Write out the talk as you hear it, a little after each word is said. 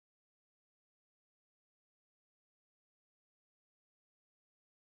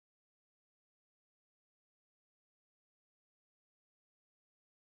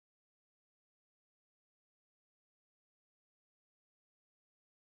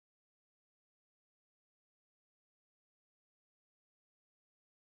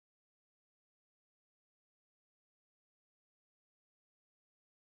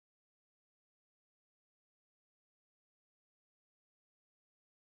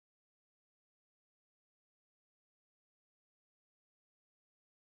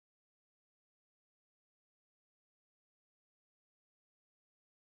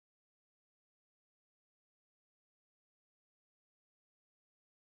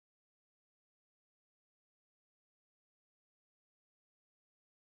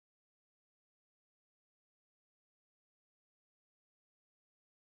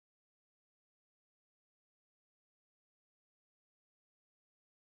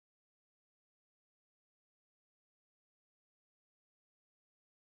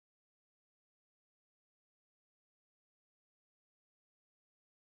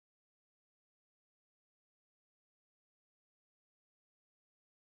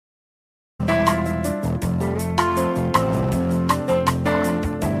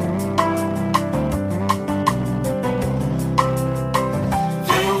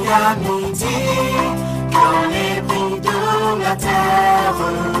à midi, quand les bruits de la terre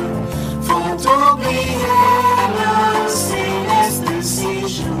font oublier le céleste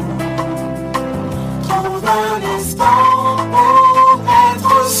séjour, trouve un instant pour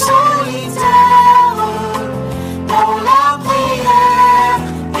être solitaire dans la prière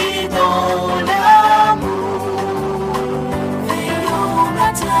et dans l'amour. Veille au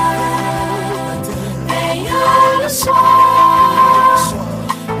matin, veille le soir,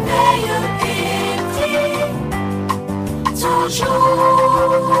 veille et prie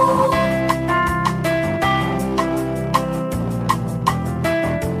toujours.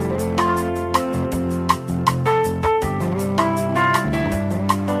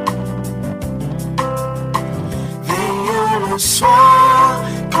 Le soir,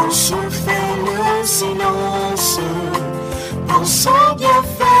 quand se fait le silence, pense au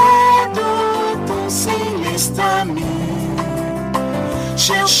bienfait de ton céleste ami.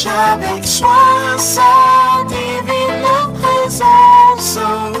 Cherche avec soin sa divine présence,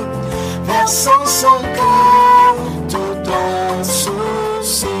 versant son cœur tout en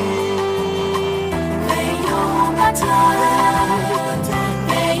souci. Veille au matin,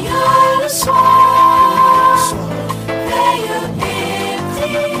 veille le soir.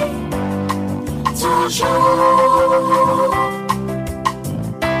 Toujours.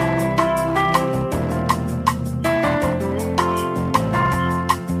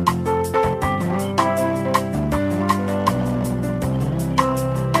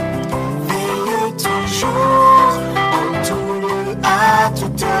 Veille toujours en tout lieu, à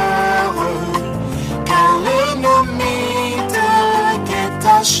toute heure, car l'ennemi te guette à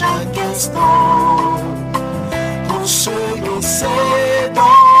chaque instant pour se glisser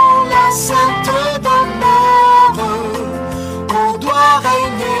dans la sainte demeure où doit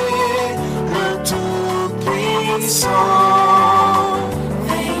régner le Tout-Puissant.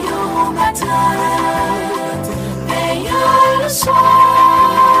 Veille au matin, veille le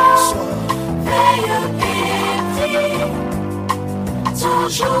soir, veille et prie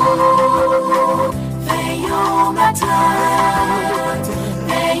toujours. Veille au matin,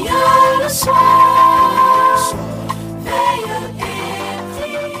 veille le soir, veille et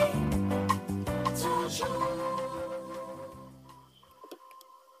prie toujours.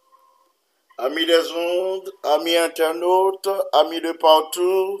 Amis des ondes, amis internautes, amis de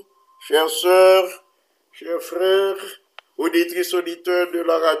partout, chères sœurs, chers frères, auditrices, auditeurs de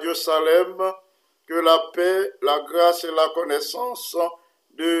la radio Salem, que la paix, la grâce et la connaissance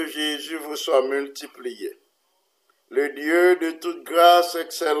de Jésus vous soient multipliées. Le Dieu de toute grâce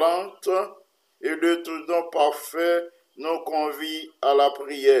excellente et de tout don parfait nous convie à la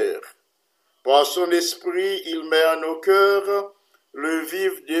prière. Par son esprit, il met en nos cœurs le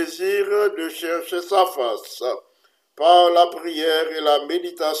vif désir de chercher sa face par la prière et la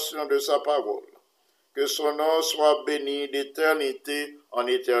méditation de sa parole. Que son nom soit béni d'éternité en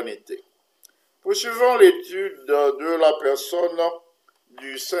éternité. Poursuivons l'étude de la personne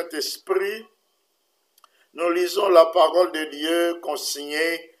du Saint-Esprit. Nous lisons la parole de Dieu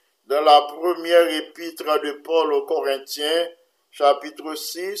consignée dans la première épître de Paul aux Corinthiens, chapitre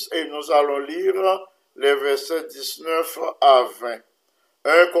 6, et nous allons lire les versets 19 à 20.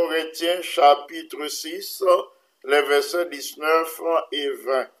 1 Corinthiens, chapitre 6, les versets 19 et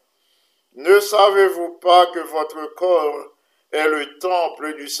 20. Ne savez-vous pas que votre corps est le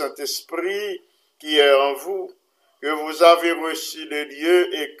temple du Saint-Esprit qui est en vous, que vous avez reçu de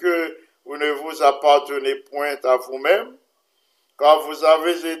Dieu et que vous ne vous appartenez point à vous-même, car vous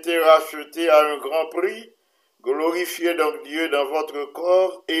avez été rachetés à un grand prix? Glorifiez donc Dieu dans votre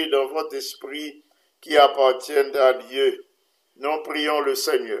corps et dans votre esprit qui appartiennent à Dieu. Nous prions le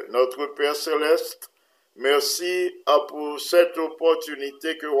Seigneur. Notre Père Céleste, merci pour cette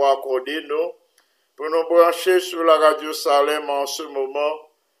opportunité que vous accordez nous pour nous brancher sur la radio Salem en ce moment,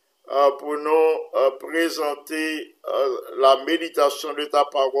 pour nous présenter la méditation de ta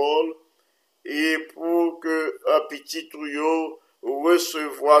parole et pour que petit tuyau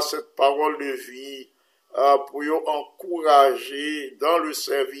recevoir cette parole de vie, pour nous encourager dans le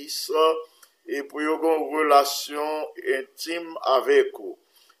service et pour nous avoir une relation intime avec vous.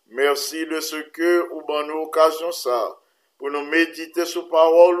 Merci de ce que vous avez nous occasion ça pour nous méditer sur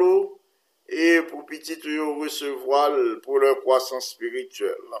parole et pour petit tuyau recevoir pour leur croissance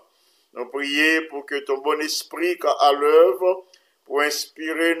spirituelle. Nous prions pour que ton bon esprit à l'œuvre pour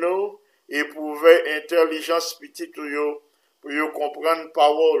inspirer nous et pour ouvrir intelligence petit tuyau pour comprendre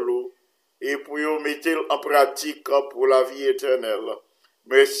parole et pour mettre en pratique pour la vie éternelle.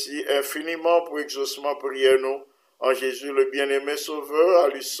 Merci infiniment pour exaucement prière nous. En Jésus le bien-aimé Sauveur, à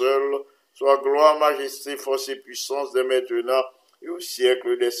lui seul, soit gloire, majesté, force et puissance dès maintenant et au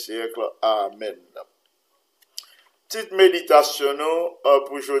siècle des siècles. Amen. Petite méditation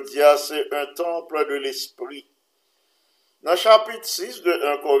pour aujourd'hui, c'est un temple de l'esprit. Dans le chapitre 6 de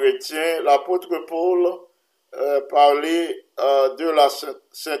 1 Corinthiens, l'apôtre Paul parlait de la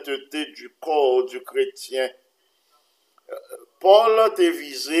sainteté du corps du chrétien. Paul a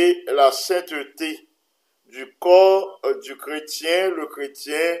visé la sainteté du corps du chrétien. Le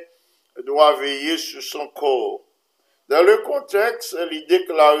chrétien doit veiller sur son corps. Dans le contexte, il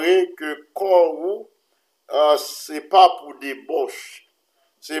déclarait que corps, c'est pas pour débauche,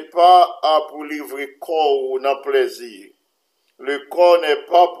 c'est pas pour livrer corps dans plaisir. Le corps n'est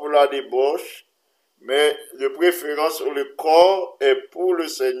pas pour la débauche, mais de préférence le corps est pour le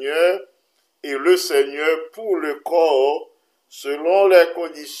Seigneur et le Seigneur pour le corps, selon les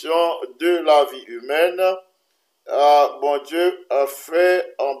conditions de la vie humaine. Bon Dieu a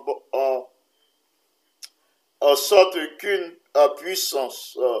fait en sorte qu'une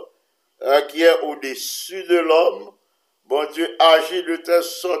puissance qui est au-dessus de l'homme, bon Dieu agit de telle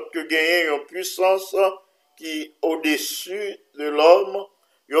sorte que gagner une puissance qui est au-dessus de l'homme,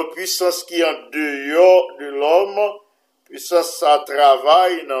 une puissance qui est en dehors de l'homme, puissance ça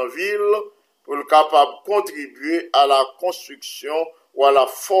travaille dans la ville pour être capable de contribuer à la construction ou à la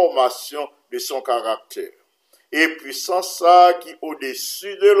formation de son caractère. Et puissance ça qui est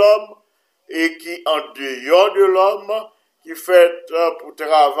au-dessus de l'homme et qui en dehors de l'homme, qui fait pour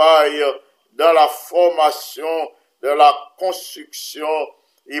travailler dans la formation, dans la construction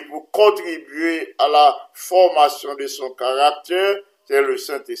et pour contribuer à la formation de son caractère, c'est le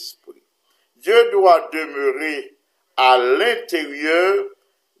Saint-Esprit. Dieu doit demeurer à l'intérieur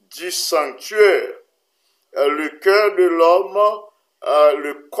du sanctuaire. Le cœur de l'homme,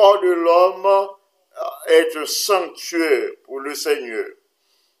 le corps de l'homme est un sanctuaire pour le Seigneur.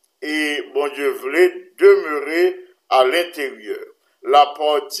 Et bon Dieu voulait demeurer à l'intérieur. La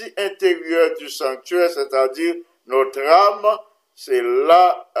partie intérieure du sanctuaire, c'est-à-dire notre âme, c'est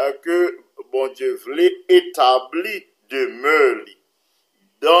là que bon Dieu voulait établir demeure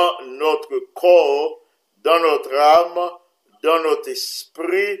dans notre corps, dans notre âme, dans notre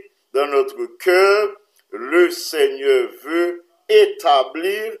esprit, dans notre cœur. Le Seigneur veut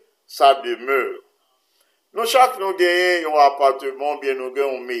établir sa demeure. Nous, chaque nous gagnons un appartement, bien nous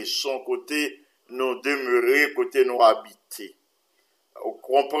gagnons une maison, côté nous demeurer, côté nous habiter. Vous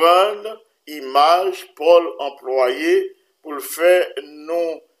comprenez, image, Paul employé pour le faire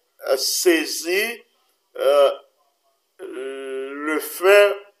nous saisir, le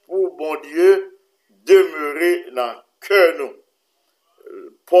faire pour bon Dieu demeurer dans le cœur nous.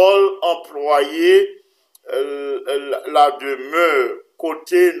 Paul employé la demeure,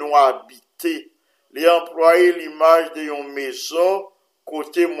 côté nous habiter. Il a employé l'image d'une maison,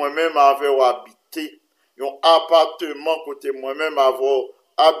 côté moi-même avoir habité. Un appartement, côté moi-même avoir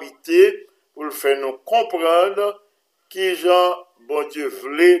habité, pour le faire nous comprendre qui Jean, bon Dieu,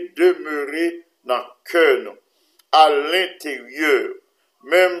 voulait demeurer dans le cœur, à l'intérieur.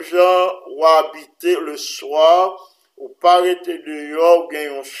 Même Jean, ou habiter le soir, ou pas arrêter dehors, ou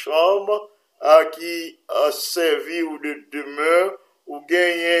gagner une chambre, qui a servi ou de demeure, ou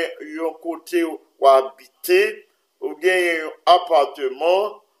gagner un côté ou habiter, ou gagner un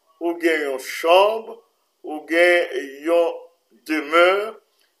appartement, ou gagner une chambre, ou gagner une demeure,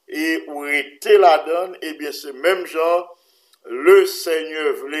 et où était la donne, et bien c'est même genre, le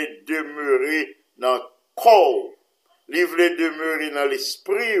Seigneur voulait demeurer dans le corps, il voulait demeurer dans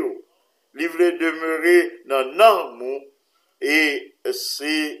l'esprit, il voulait demeurer dans l'âme, et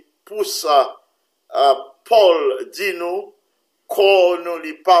c'est pour ça, Paul dit nous, corps nous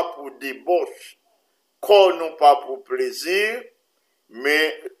n'est pas pour débauche, corps nous pas pour plaisir,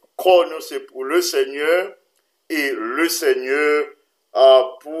 mais corps nous c'est pour le Seigneur, et le Seigneur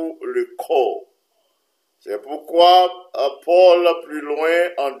pour le corps. C'est pourquoi Paul, plus loin,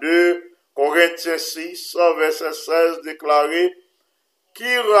 en 2 Corinthiens 6, verset 16, déclarait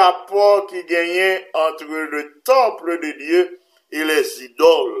qui rapport qui gagnait entre le temple de Dieu et les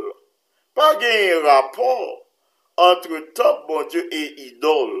idoles. Pas gagner rapport entre temple, bon Dieu, et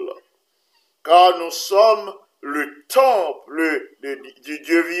idole. Car nous sommes le temple du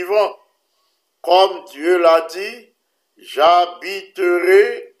Dieu vivant. Comme Dieu l'a dit,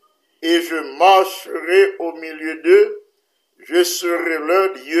 j'habiterai et je marcherai au milieu d'eux, je serai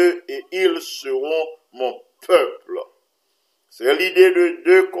leur Dieu et ils seront mon peuple. C'est l'idée de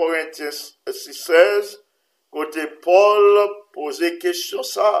 2 Corinthiens 6,16, côté Paul posait question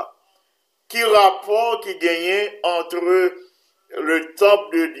ça. Qui rapport qui gagnait entre le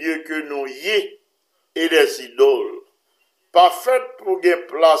temple de Dieu que nous y est et les idoles? Pas fait pour gagner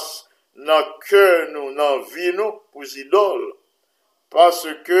place dans le cœur nous, dans la vie nous, pour les idoles. parce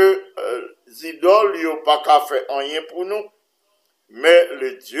que les idoles n'ont pas qu'à faire rien pour nous, mais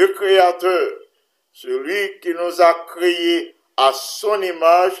le Dieu créateur, celui qui nous a créés à son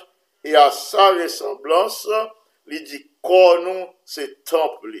image et à sa ressemblance, il dit qu'on nous, c'est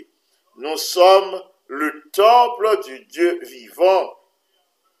temple. Nous sommes le temple du Dieu vivant.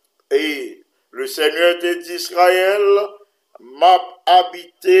 Et le Seigneur d'Israël m'a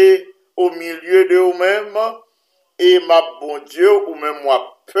habité au milieu de vous-mêmes et m'a bon Dieu ou même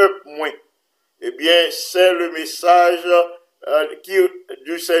moi peuple moi. Eh bien, c'est le message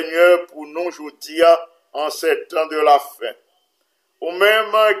du Seigneur pour nous aujourd'hui en ces temps de la fin. Ou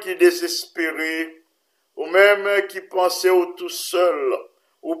même qui désespéré, ou même qui pensait au tout seul,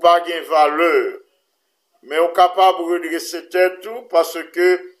 ou pas de valeur, mais on est capable de redresser tout parce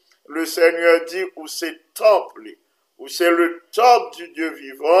que le Seigneur dit où c'est temple, où c'est le temple du Dieu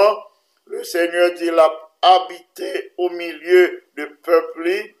vivant. Le Seigneur dit il a habité au milieu de peuple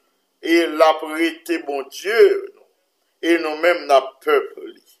et il a prêté bon Dieu et nous-mêmes n'a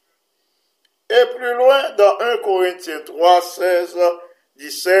peuple. Et plus loin, dans 1 Corinthiens 3, 16,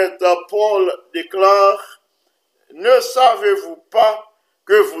 17, Paul déclare: ne savez-vous pas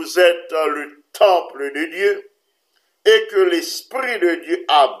que vous êtes le temple de Dieu et que l'Esprit de Dieu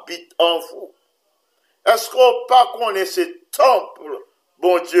habite en vous? Est-ce qu'on pas connaît ce temple,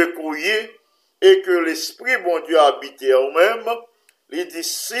 bon Dieu couillé, et que l'Esprit, bon Dieu, habite en vous-même? Il dit,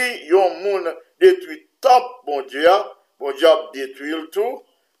 si yon moun détruit temple, bon Dieu a détruit le tout,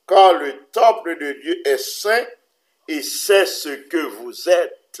 car le temple de Dieu est saint, et c'est ce que vous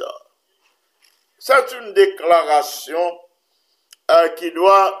êtes. C'est une déclaration qui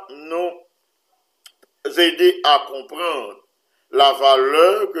doit nous aider à comprendre la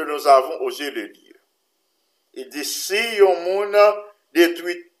valeur que nous avons aux yeux de Dieu. Il dit, si yon moun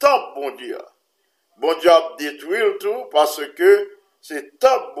détruit temple, bon Dieu a détruit le tout, parce que c'est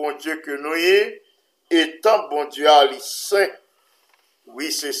temple, bon Dieu, que nous y est, et temple, bon Dieu, à l'y saint.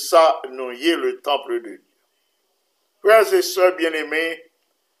 Oui, c'est ça, nous y est, le temple de Dieu. Frères et sœurs bien-aimés,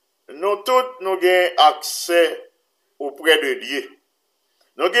 nous tous, nous avons accès auprès de Dieu.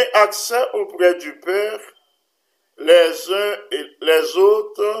 Nous avons accès auprès du Père, les uns et les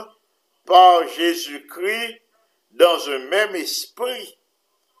autres, par Jésus-Christ, dans un même esprit.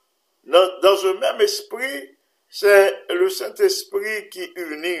 Dans un même esprit, c'est le Saint-Esprit qui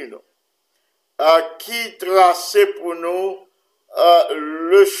unit nous, qui traçait pour nous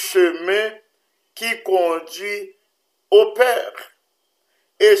le chemin qui conduit au Père.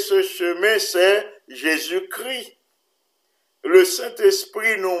 Et ce chemin, c'est Jésus-Christ. Le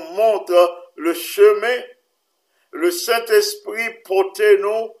Saint-Esprit nous montre le chemin. Le Saint-Esprit porte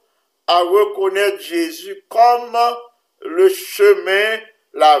nous à reconnaître Jésus comme le chemin,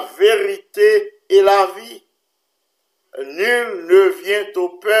 la vérité et la vie. Nul ne vient au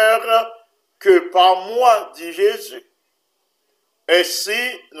Père que par moi, dit Jésus.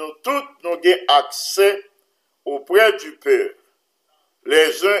 Ainsi, nous tous, nous avons accès auprès du Père,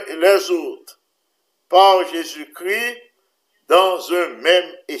 les uns et les autres, par Jésus-Christ, dans un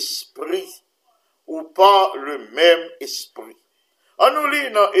même esprit, ou par le même esprit. On nous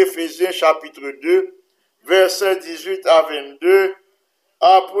lit dans Éphésiens chapitre 2, versets 18 à 22,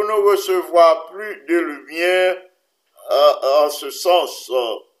 pour nous recevoir plus de lumière en ce sens.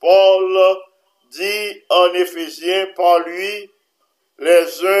 Paul dit en Éphésiens, par lui,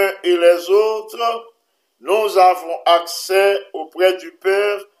 les uns et les autres, nous avons accès auprès du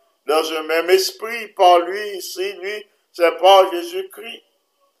Père dans un même esprit. Par lui, ici, lui, c'est par Jésus-Christ.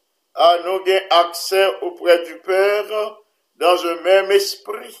 Nous avons accès auprès du Père dans un même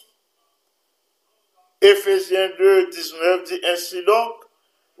esprit. Éphésiens 2, 19 dit ainsi donc,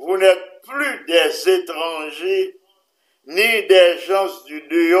 vous n'êtes plus des étrangers, ni des gens du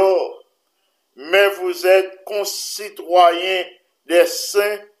dehors, mais vous êtes concitoyens des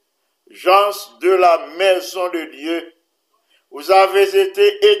saints, gens de la maison de Dieu. Vous avez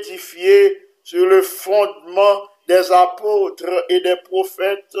été édifiés sur le fondement des apôtres et des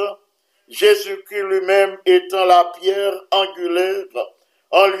prophètes, Jésus-Christ lui-même étant la pierre angulaire.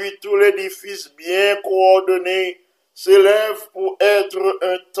 En lui, tout l'édifice bien coordonné s'élève pour être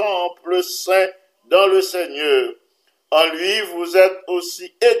un temple saint dans le Seigneur. En lui, vous êtes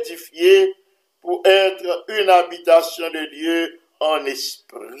aussi édifiés pour être une habitation de Dieu en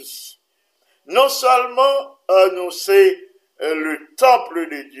esprit. Non seulement nous c'est le temple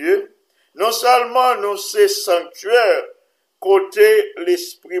de Dieu, non seulement nous c'est sanctuaire côté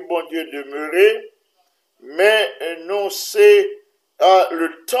l'esprit bon Dieu demeuré, mais nous c'est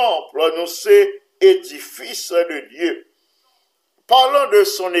le temple, nous c'est édifice de Dieu. Parlons de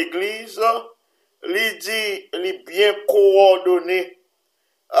son église, il dit, il est bien coordonné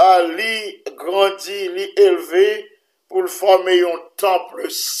li grandi, li élevé pour former un temple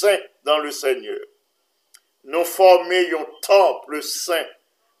saint dans le Seigneur. Nous former un temple saint.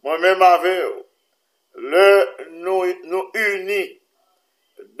 Moi-même avec nous unis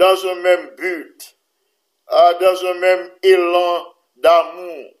dans un même but, dans un même élan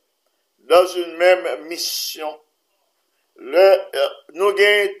d'amour, dans une même mission. Nous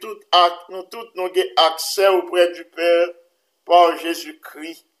avons tout accès auprès du Père par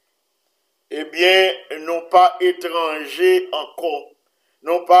Jésus-Christ. Eh bien, non pas étrangers encore,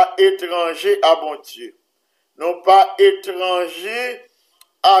 non pas étrangers à bon Dieu, non pas étrangers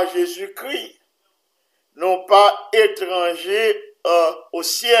à Jésus-Christ, non pas étrangers au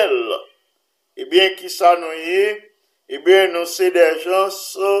ciel. Eh bien, qui ça nous est? Eh bien, nous sommes des gens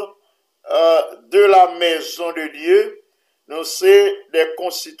de la maison de Dieu, nous sommes des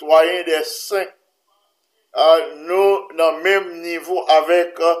concitoyens des saints. Nous, dans le même niveau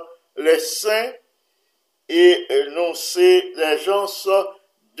avec les saints, et nous sommes des gens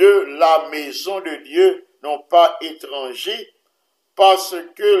de la maison de Dieu, non pas étrangers, parce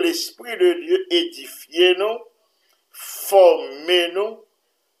que l'Esprit de Dieu édifie nous, forme nous,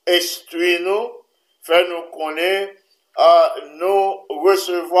 instruit nous, fait nous connaître, nous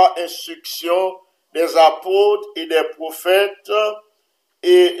recevoir instruction des apôtres et des prophètes,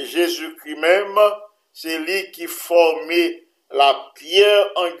 et Jésus-Christ même, c'est lui qui formait la pierre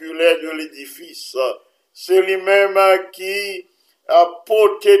angulaire de l'édifice. C'est lui-même qui a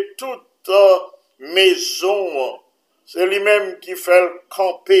porté toute maison. C'est lui-même qui fait le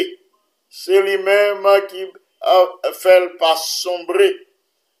camper. C'est lui-même qui fait le pas sombrer.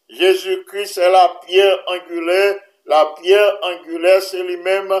 Jésus-Christ, c'est la pierre angulaire. La pierre angulaire, c'est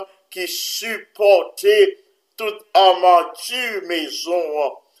lui-même qui supportait toute armature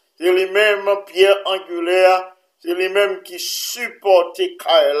maison. C'est lui-même pierre angulaire. C'est lui-même qui supportait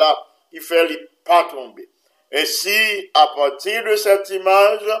Kaela, qui fait les pas tomber. Ainsi, à partir de cette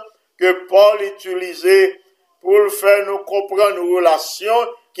image que Paul utilisait pour faire nous comprendre nos relations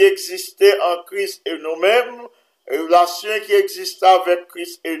qui existaient en Christ et nous-mêmes, relations qui existaient avec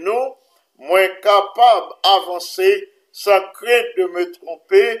Christ et nous, moins capable d'avancer sans crainte de me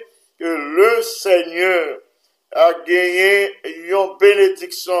tromper, que le Seigneur a gagné une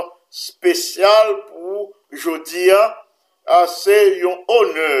bénédiction spéciale pour aujourd'hui, c'est un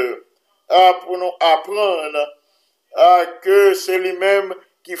honneur pour nous apprendre que c'est lui-même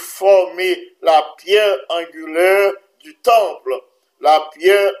qui formait la pierre angulaire du temple, la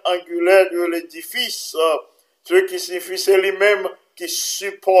pierre angulaire de l'édifice, ce qui signifie c'est lui-même qui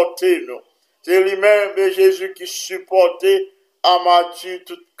supportait nous. C'est lui-même Jésus qui supportait Amatu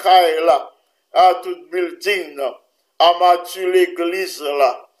toute Kaela, à toute building, Amatu l'église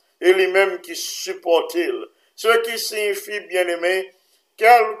là, et lui-même qui supportait. Ce qui signifie, bien-aimé,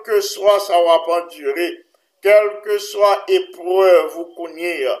 quel que soit sa va durer, quelle que soit épreuve vous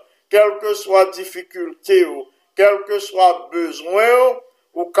connaissez, quelle que soit difficulté ou quel que soit besoin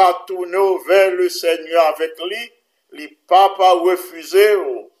ou qu'à tourner vers le Seigneur avec lui, il pas refuser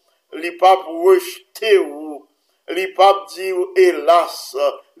ou il pas rejeter ou il pas dire hélas,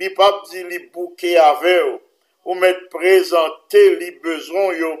 il pas dire li bouquet avec ou mettre présenter les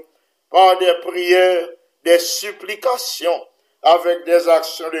besoins par des prières, des supplications avec des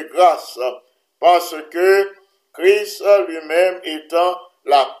actions de grâce, parce que Christ lui-même étant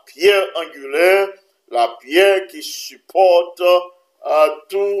la pierre angulaire, la pierre qui supporte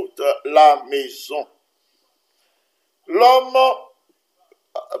toute la maison. L'homme,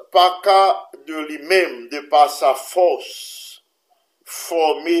 pas qu'à de lui-même, de par sa force,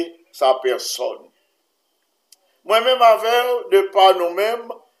 former sa personne. Moi-même avec, de par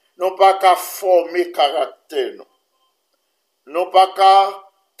nous-mêmes, non pas qu'à former caractère, non pas qu'à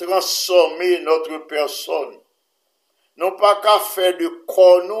transformer notre personne, non pas qu'à faire de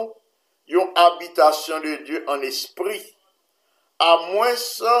corps nous une habitation de Dieu en esprit, à moins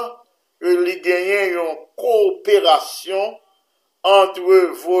que les gagnent une coopération entre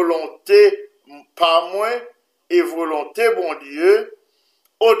volonté pas moins et volonté bon Dieu.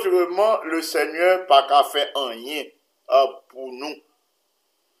 Autrement, le Seigneur pas qu'à faire rien pour nous.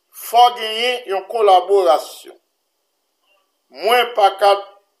 Faut gagner une collaboration. Moi pas qu'à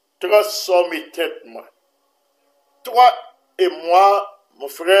transformer tête moi. Toi et moi, mon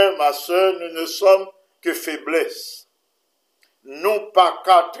frère, ma soeur, nous ne sommes que faiblesse. Nous pas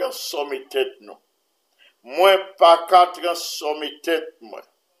qu'à transformer tête nous. Moi pas qu'à transformer tête moi.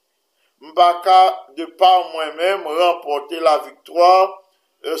 Pas qu'à de par moi-même remporter la victoire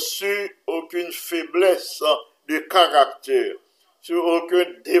sur aucune faiblesse de caractère, sur aucun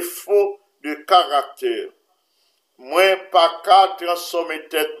défaut de caractère. moi pas qu'à transformer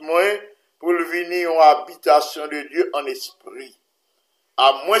tête moi pour venir en habitation de Dieu en esprit.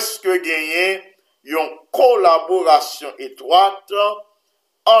 À moins que gagner une collaboration étroite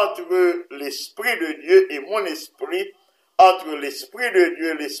entre l'esprit de Dieu et mon esprit, entre l'esprit de Dieu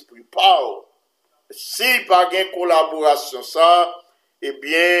et l'esprit Paul. Si pas gain collaboration ça, eh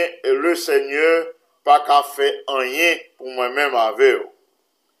bien le Seigneur pas qu'à faire rien pour moi-même avec eux.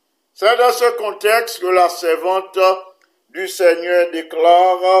 C'est dans ce contexte que la servante du Seigneur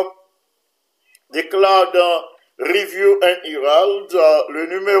déclare dans Review and Herald, le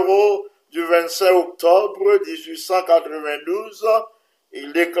numéro du 25 octobre 1892,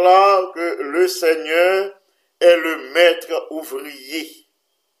 il déclare que le Seigneur est le maître ouvrier.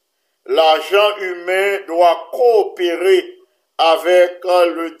 L'agent humain doit coopérer avec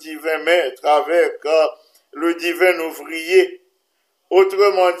le divin maître, avec le divin ouvrier.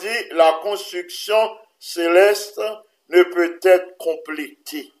 Autrement dit, la construction céleste ne peut être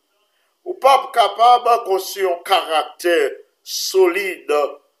complétée. Ou pas capable de construire un caractère solide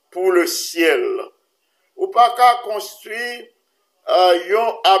pour le ciel. Ou pas qu'à construire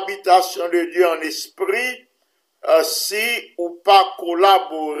une habitation de Dieu en esprit si ou pas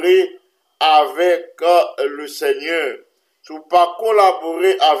collaborer avec le Seigneur. Si ou pas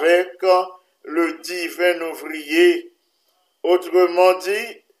collaborer avec le divin ouvrier. Autrement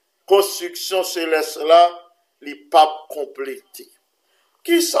dit, construction céleste là, n'est pas complétée.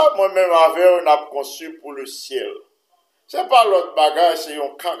 Qui ça moi-même avec on a conçu pour le ciel? C'est pas l'autre bagage, c'est un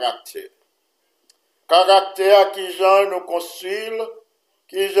caractère. Caractère qui j'en nous construit,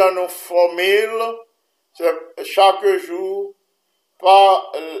 qui j'en nous formule, c'est chaque jour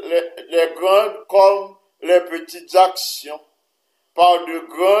par les grandes comme les petites actions, par de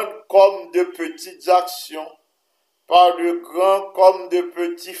grandes comme de petites actions, par de grands comme de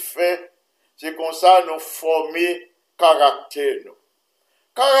petits faits. C'est comme ça nous former caractère nous.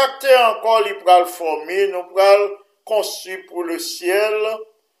 Caractère encore, il pral former, nous pral construire pour le ciel,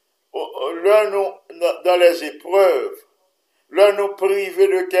 dans les épreuves, là nous priver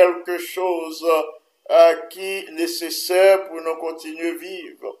de quelque chose qui est nécessaire pour nous continuer à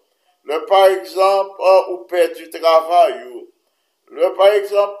vivre. Par exemple, au perte du travail, par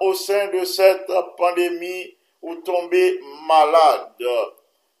exemple, au sein de cette pandémie, ou tomber malade.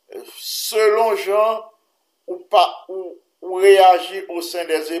 Selon gens, ou réagir au sein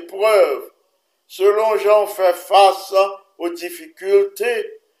des épreuves, selon gens fait face aux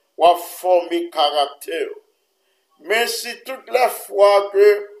difficultés, ou à former caractère. Mais si toutes les fois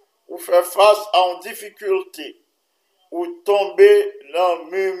que vous faites face à une difficulté, ou tombez dans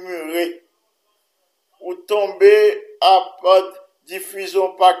murmurer, ou tombez à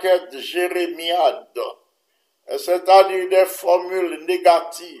diffusion paquet de jérémiades, c'est-à-dire des formules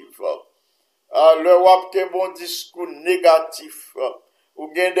négatives, le wap ke bon discours négatif, ou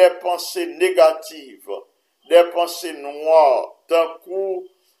bien des pensées négatives, des pensées noires, d'un coup,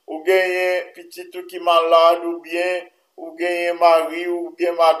 ou bien petit tout qui malade, ou bien mari, ou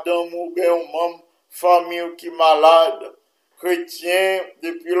bien madame, ou bien membre famille qui malade. Chrétien,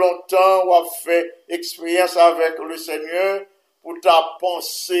 depuis longtemps, ou a fait expérience avec le Seigneur, pour ta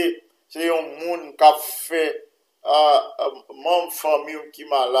pensée, c'est un monde qui a fait membre famille qui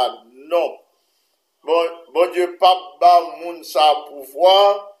malade. Non. Bon Dieu, pas ba moun sa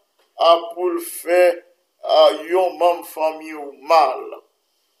pouvoir pour le faire yon membre famille ou mal.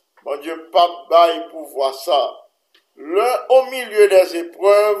 Bon Dieu, pas ba y pouvoir ça. Au milieu des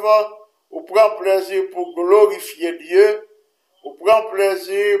épreuves, on prend plaisir pour glorifier Dieu, on prend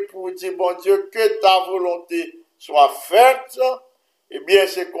plaisir pour dire, bon Dieu, que ta volonté soit faite. Eh bien,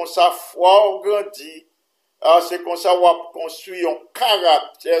 c'est comme ça, foi grandit. C'est comme ça, on va construire un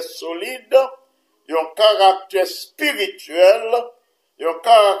caractère solide, un caractère spirituel, un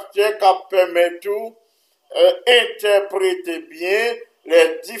caractère qui permet tout interpréter bien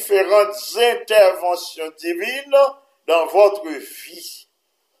les différentes interventions divines dans votre vie.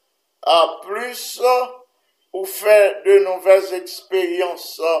 À plus, vous faites de nouvelles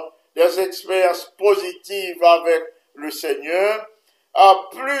expériences, des expériences positives avec le Seigneur. À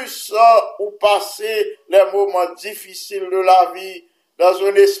plus, vous passez les moments difficiles de la vie dans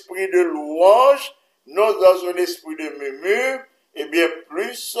un esprit de louange, non dans un esprit de murmure, et bien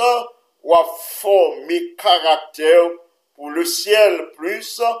plus, ou à former caractère pour le ciel,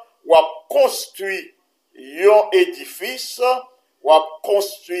 plus, ou à construire un édifice, ou à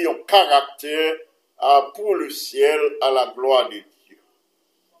construire un caractère pour le ciel à la gloire de Dieu.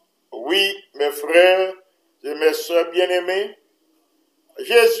 Oui, mes frères et mes sœurs bien-aimés,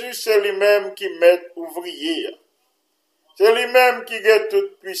 Jésus, c'est lui-même qui met ouvrier. C'est lui-même qui a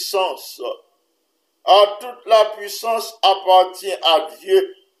toute puissance. toute la puissance appartient à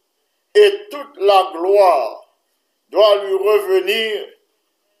Dieu et toute la gloire doit lui revenir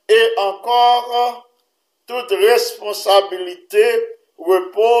et encore toute responsabilité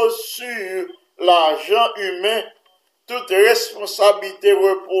repose sur l'agent humain, toute responsabilité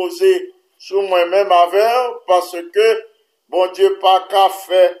reposée sur moi-même avec parce que bon Dieu pas qu'à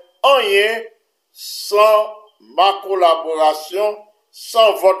faire rien sans ma collaboration,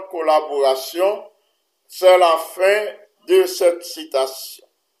 sans votre collaboration. C'est la fin de cette citation.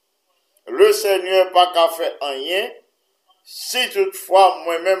 Le Seigneur pas qu'à faire rien si toutefois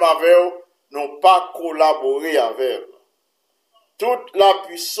moi-même avec eux n'ont pas collaboré avec eux. Toute la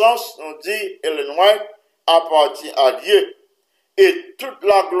puissance, nous dit Ellen White, appartient à Dieu et toute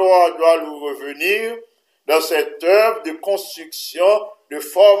la gloire doit lui revenir dans cette œuvre de construction, de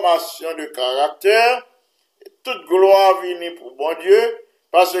formation de caractère. Toute gloire vient pour bon Dieu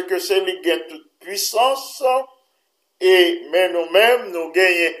parce que c'est lui qui a toute puissance et mais nous-mêmes nous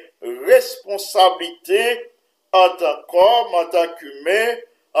gagnons responsabilité en tant qu'homme, en tant qu'humain,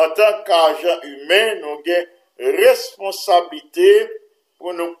 en tant qu'agent humain, nous avons responsabilité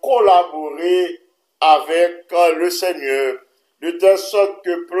pour nous collaborer avec le Seigneur, de telle sorte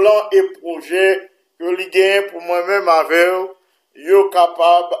que plan et projet que nous gagnons pour moi-même avec eux, sont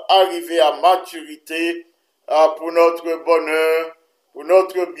capables d'arriver à maturité pour notre bonheur, pour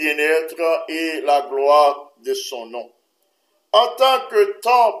notre bien-être et la gloire de son nom. En tant que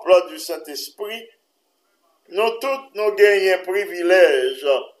temple du Saint-Esprit, nous tous nous gagnons un privilège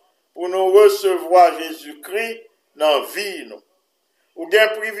pour nous recevoir Jésus-Christ dans la vie. Ou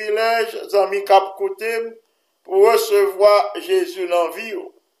gagnons un privilège, amis cap côté, pour recevoir Jésus dans la vie.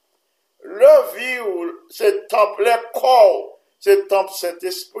 Le vie, c'est temple corps, c'est temple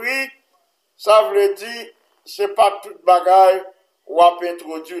Saint-Esprit, ça veut dire, c'est pas toute bagaille ou à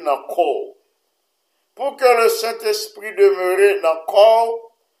introduire dans le corps. Pour que le Saint-Esprit demeure dans le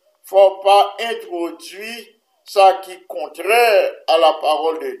corps, faut pas introduire ça qui est contraire à la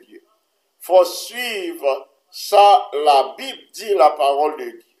parole de Dieu. Faut suivre ça, la Bible dit la parole de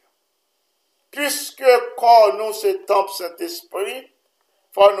Dieu. Puisque corps nous c'est temple Saint-Esprit,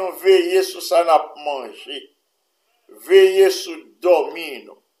 faut nous veiller sur ça n'a manger, veiller sur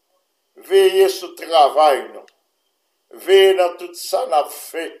dormir, veiller sur travail, veiller dans tout ça n'a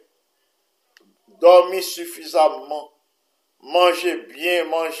fait. Dormir suffisamment, manger bien,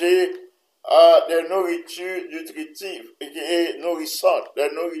 manger des nourritures nutritives et nourrissantes,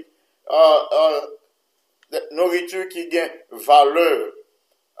 des nourritures qui gagnent valeur,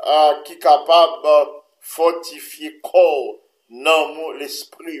 qui sont capables de fortifier le corps, non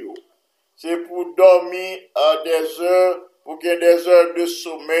l'esprit. C'est pour dormir des heures, pour gagner des heures de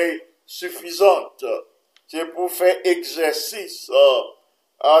sommeil suffisantes. C'est pour faire exercice.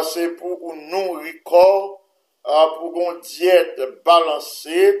 C'est pour nourrir le corps, pour une diète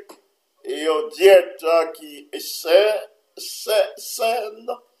balancée et une diète qui est saine,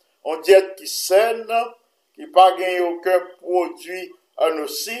 une diète qui est saine, qui n'a pas gagné aucun produit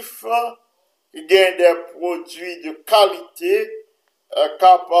nocif, qui gagne des produits de qualité,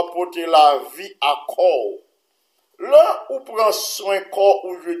 capables de porter la vie à corps. Là où prend soin corps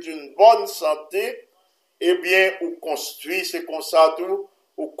aujourd'hui d'une bonne santé, eh bien, on construit, c'est comme ça tout,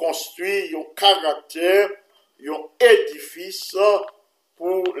 on construit un caractère, un édifice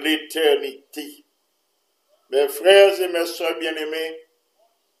pour l'éternité. Mes frères et mes soeurs bien-aimés,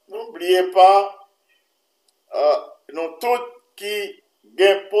 n'oubliez pas, nous tous qui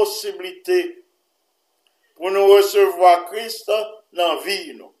avons possibilité pour nous recevoir Christ dans la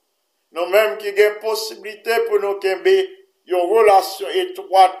vie, nous-mêmes qui avons possibilité pour nous avoir une relation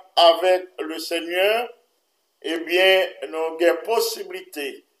étroite avec le Seigneur, eh bien, nous avons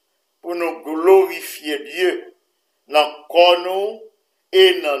possibilité pour nous glorifier Dieu dans le corps nous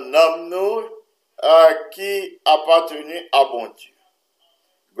et dans l'âme nous qui appartenu à bon Dieu.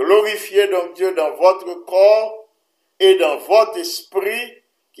 Glorifiez donc Dieu dans votre corps et dans votre esprit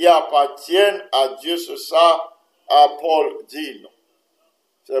qui appartiennent à Dieu, c'est ça, à Paul dit.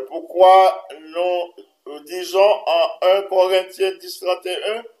 C'est pourquoi nous disons en 1 Corinthiens 10,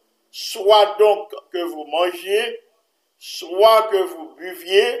 31, soit donc que vous mangiez, soit que vous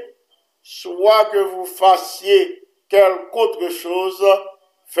buviez, soit que vous fassiez quelque autre chose,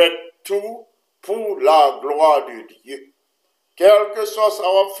 faites tout pour la gloire de Dieu. Quel que soit ça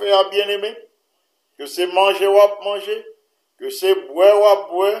va faire, bien-aimé, que c'est manger ou à manger, que c'est boire ou à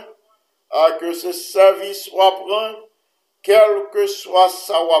boire, que c'est service ou à prendre, quel que soit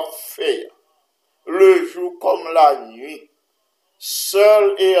ça va faire, le jour comme la nuit,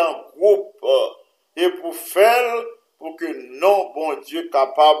 seul et en groupe, et pour faire, pour que non, bon Dieu,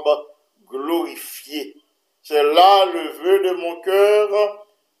 capable de glorifié. C'est là le vœu de mon cœur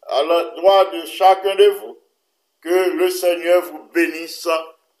à l'endroit de chacun de vous. Que le Seigneur vous bénisse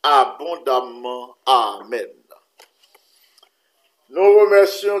abondamment. Amen. Nous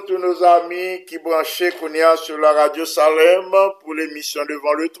remercions tous nos amis qui branchaient Kounia sur la radio Salem pour l'émission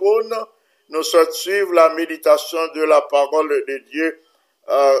Devant le trône. Nous souhaitons suivre la méditation de la parole de Dieu.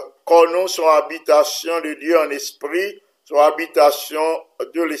 Connaissons son habitation de Dieu en esprit, son habitation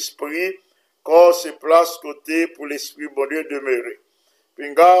de l'esprit, corps se place côté pour l'esprit bon Dieu demeurer.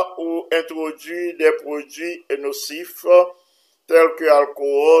 Pinga ou introduit des produits nocifs tels que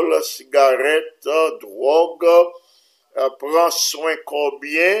alcool, cigarettes, drogue, prend soin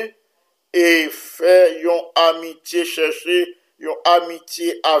combien et fait une amitié, chercher une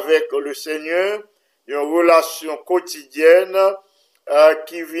amitié avec le Seigneur, une relation quotidienne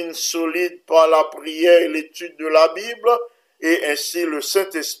qui vient solide par la prière et l'étude de la Bible, et ainsi le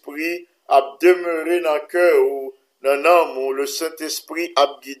Saint-Esprit a demeuré dans le cœur ou dans l'âme où le Saint-Esprit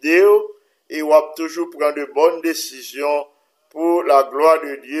a guidé et on a toujours prendre de bonnes décisions pour la gloire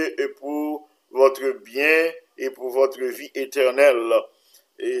de Dieu et pour votre bien et pour votre vie éternelle.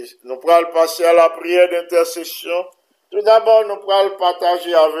 Et nous pourrons passer à la prière d'intercession. Tout d'abord, nous pourrons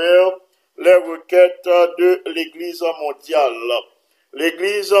partager avec les requêtes de l'Église mondiale.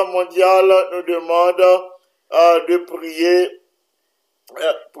 L'Église mondiale nous demande de prier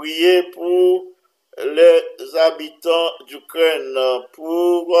pour les habitants d'Ukraine,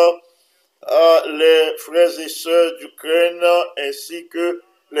 pour les frères et sœurs d'Ukraine, ainsi que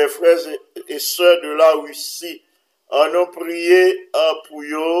les frères et sœurs de la Russie. Nous prier pour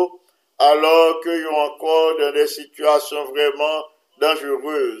eux, alors qu'ils sont encore dans des situations vraiment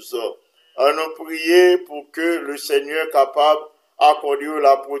dangereuses. Nous prier pour que le Seigneur soit capable d'accorder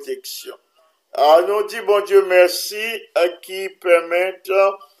la protection. Nous dit bon Dieu merci qui permettent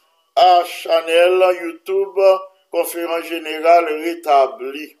à Chanel YouTube, conférence générale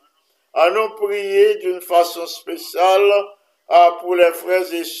rétablie. Nous prier d'une façon spéciale pour les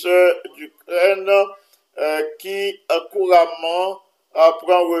frères et sœurs d'Ukraine qui couramment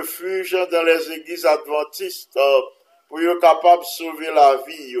prennent refuge dans les églises adventistes pour être capables de sauver la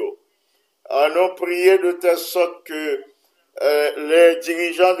vie. Nous prier de telle sorte que les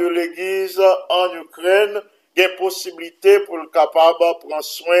dirigeants de l'église en Ukraine aient possibilité pour le capable de prendre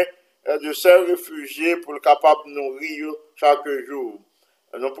soin de ces réfugiés pour le capable de nourrir chaque jour.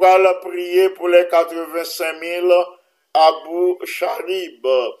 Nous pourrons prier pour les 85 000 Abu Sharib.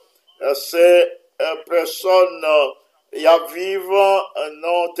 Ces personnes vivent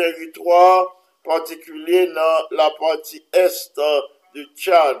dans un territoire particulier dans la partie est du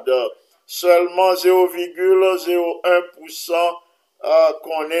Tchad. Seulement 0,01%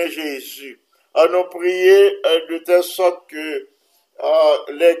 connaît Jésus. Nous prier de telle sorte que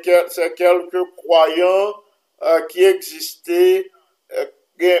ces quelques croyants qui existaient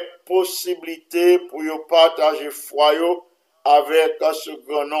aient possibilité pour partager foi avec ce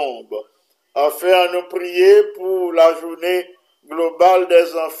grand nombre. Enfin, nous prier pour la journée globale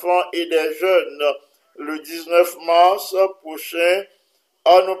des enfants et des jeunes le 19 mars prochain.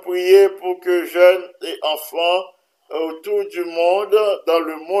 Nous prier pour que jeunes et enfants autour du monde, dans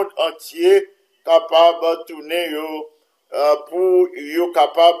le monde entier, capables de tourner pour être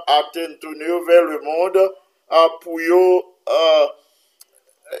capables d'atteindre tourner vers le monde, pour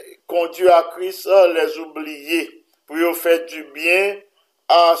conduire à Christ les oubliés, pour faire du bien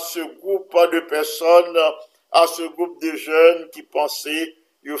à ce groupe de personnes, à ce groupe de jeunes qui pensaient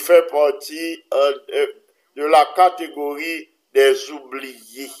faire partie de la catégorie des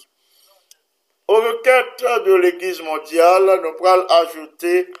oubliés. Aux requêtes de l'Église mondiale, nous pourrons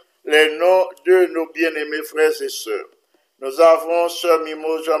ajouter les noms de nos bien-aimés frères et sœurs. Nous avons Sœur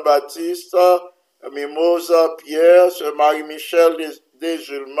Mimose Jean-Baptiste, Mimose Pierre, Sœur Marie-Michel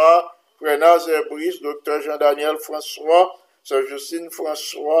Desulma, Frère Nazaire Brice, Dr Jean-Daniel François, Sœur Justine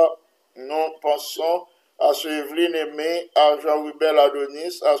François. Nous pensons à Sœur Evelyne Aimé, à Jean-Rubel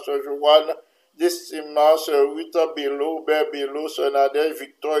Adonis, à Sœur Joanne Destima, Sœur Rita Bello, Hubert Bello, Sœur Nadège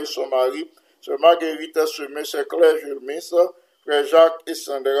Victor et son mari, Sœur Marguerite Semé, Sœur Claire Julmis, Frère Jacques et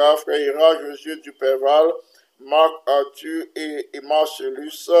Sandra, Frère Ira Josué Duperval, Marc Arthur et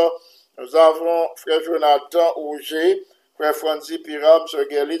Marcellus. Nous avons Frère Jonathan Auger, Frère Franzi Piram, Sœur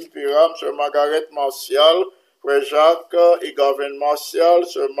Guerline Piram, Sœur Margaret Martial, Frère Jacques et Gavin Martial,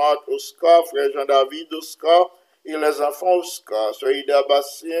 Sœur Marthe Oscar, Frère Jean-David Oscar et les enfants Oscar, Sœur Ida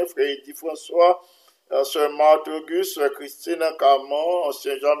Bastien, Frère Eddy François, Sœur Marthe Auguste, Sœur Christine Camon,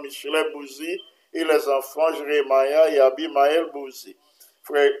 Ancien Jean-Michel Bouzy et les enfants Jérémia et Abimaël Bouzy.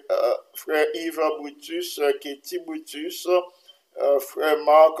 Frère Yves Boutus, Sœur Kitty Boutus, frère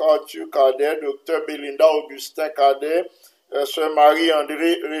Marc Arthur Cadet, docteur Belinda Augustin Cadet, sœur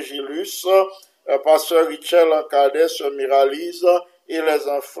Marie-André Régilus, pasteur Richel Cadet, sœur Miralise, et les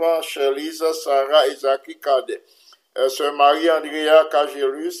enfants Chélise, Sarah et Zachary Cadet. Sœur Marie-Andrea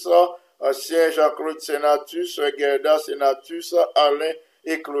Cagélus, ancien Jean-Claude Sénatus, sœur Gerda Sénatus, Alain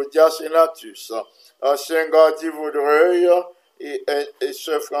et Claudia Sénatus. Ancien Gardi Vaudreuil et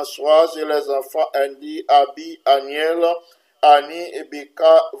sœur Françoise et les enfants Andy, Abby, Aniel, Annie et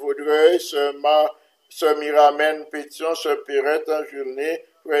Bika Vaudreuil, sœur Miramène Pétion, sœur Perrette Julné,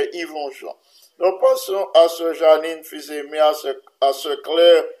 frère Yvon Jean. Nous passons à sœur Janine Fils-Aimé, à sœur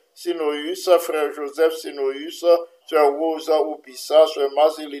Claire Sinoïus, frère Joseph Sinoïus, sœur Rosa Oupissa, sœur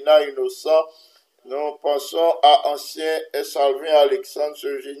Marcelina Innocent. Nous passons à ancien Salvin Alexandre,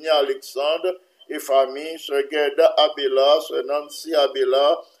 sœur Génie Alexandre et famille, sœur Gerda Abela, sœur Nancy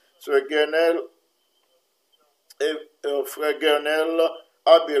Abela, sœur Guernel et frère Guernel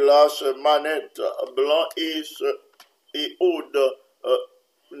Abela, sœur Manette Blanc et Aude.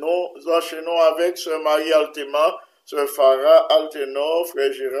 Nous enchaînons avec sœur Marie Altema, sœur Farah Altenor,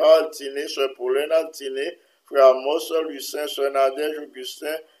 frère Gérard Altiné, sœur Pauline Altiné, frère Amos Lucin, sœur Nadège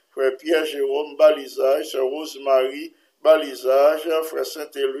Augustin, frère Pierre Jérôme Balisage, sœur Rosemary Balisage, frère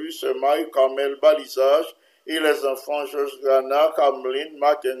Saint-Élu, sœur Marie-Carmel Balisage, et les enfants Georges Grana, Cameline,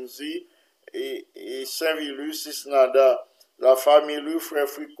 Mackenzie et Saint-Vilus Isnada. La famille Lu, frère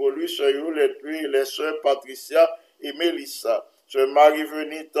Fricolu, sœur Yolette et les sœurs Patricia et Mélissa. Sœur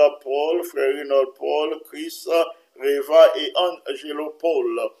Marie-Venita Paul, frère Reynold Paul, Chris, Reva et Angelo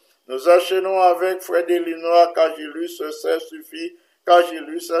Paul. Nous enchaînons avec frère Delinois Cagilus, sœur Suffit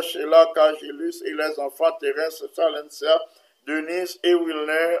Cagilus, Sheila Cagilus et les enfants Thérèse Chalencia, Denise et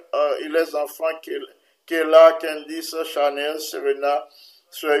Wilner et les enfants Kela, Candice, Chanel, Serena,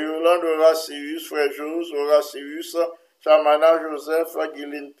 sœur Yolande Horacius, frère Jose Horacius, Chamana Joseph,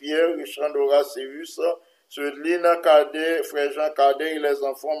 Guyline Pierre, Richard Horacius, sœur Lina Cadet, frère Jean Cadet et les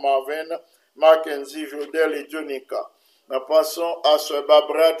enfants Marvin, Mackenzie, Jodel et Jonica. Nous passons à sœur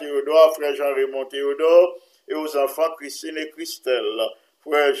Barbara Théodore, frère Jean-Raymond Théodore et aux enfants Christine et Christelle.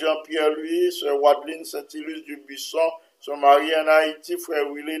 Frère Jean-Pierre Louis, sœur Wadeline Saint-Ilus du Buisson, son mari en Haïti, frère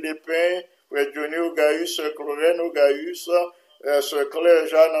Willy Despins, frère Johnny Ogaïus, sœur Clorène Ogaïus, sœur Claire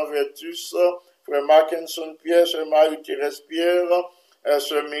Jeanne Envertus, frère Mackinson Pierre, sœur Marie-Thérèse Pierre,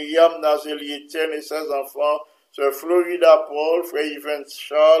 sœur Myriam Nazélie Etienne et ses enfants, sœur Florida Paul, frère Yvan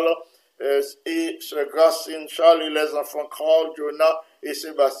Charles, et sœur Gracine Charles et les enfants Carl, Jonah et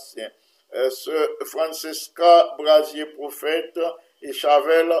Sébastien. Sœur Francesca Brasier prophète et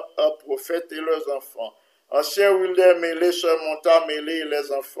Chavel prophète et leurs enfants. Ancien Wilder Mélé, sœur Monta Mélé et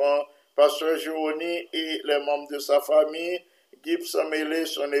les enfants, pasteur Jérônie et les membres de sa famille, Gibbs Mélé,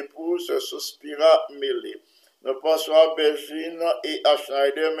 son épouse, sœur Sospira Mélé. Nous passons à Bergine et à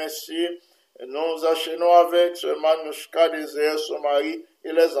Schneider, merci. Nous enchaînons avec sœur Manouchka Désert, son mari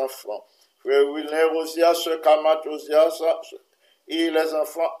et les enfants. Frère Wilner Osias, sœur Kamat Osias, et les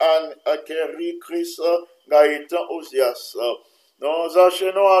enfants Anne, Kerry, Chris, Gaëtan Osias. Nous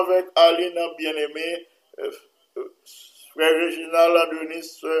enchaînons avec Aline Bien-Aimé, frère Réginald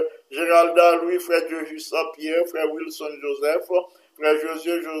Adonis, Géralda Louis, frère Dieu Pierre, frère Wilson Joseph, frère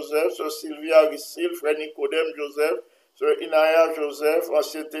Josué Joseph, sœur Sylvia Aristide, frère Nicodème Joseph, sœur Inaya Joseph,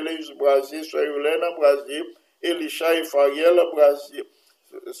 ancien Téléus Brasier, sœur Yolène Brasier, Elisha et Fariel Brasier,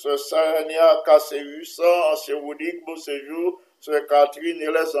 sœur Sarania Casseus, ancien Woudig Beauséjour, sœur Catherine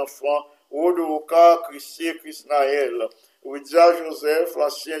et les enfants, Wodoka, Christier, Chrisnaël, Widia Joseph,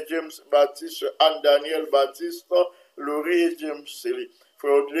 ancien James Baptiste, Anne-Daniel Baptiste, Laurie et James Selly,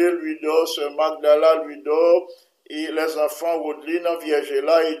 frère Audley Louis-Dor, sœur Magdala Louis-Dor, et les enfants Wodeline,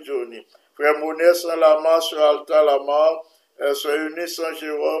 Viergela et Johnny. Frère Monet Saint-Lamar, sœur Alta Lamar, sœur Eunice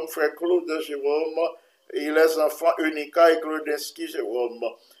Saint-Jérôme, frère Claude Jérôme, et les enfants Unica et Claudinski Jérôme.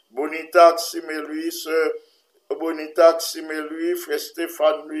 Bonita Ximéluis, sœur Bonita Ximéluis, frère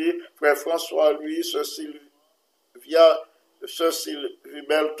Stéphane Louis, frère François Louis, sœur Sylvia, sœur Sylvie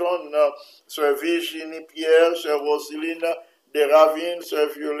Belton, sœur Virginie Pierre, sœur Roseline Desravines, sœur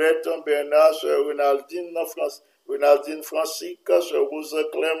Violette Bernard, sœur Renaldine Francique, sœur Rose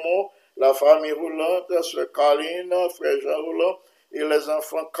Clément, la famille Roulante, sœur Caroline, frère Jean Roulant, et les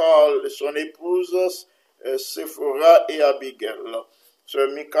enfants Carl et son épouse, Sephora et Abigail. Sœur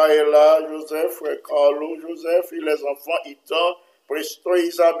Michaela Joseph, frère Carlo Joseph, et les enfants Itan, Presto et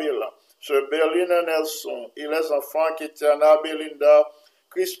Isabella. Sœur Berlina Nelson, et les enfants Ketiana Belinda,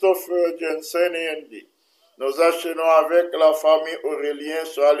 Christopher Jensen et Andy. Nous enchaînons avec la famille Aurélien,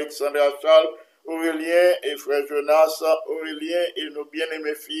 sœur Alexandra Charles, Aurélien et frère Jonas, Aurélien et nos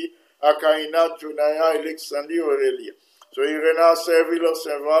bien-aimées filles, Akaina, Jonaya et Alexandrie Aurélien. Sœur Irena Serville en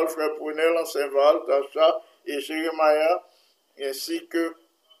Saint-Val, frère Prunel en Saint-Val, Tacha et Jérémia, ainsi que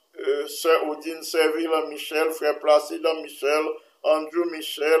Sœur Odine Serville en Michel, frère Placide en Michel, Andrew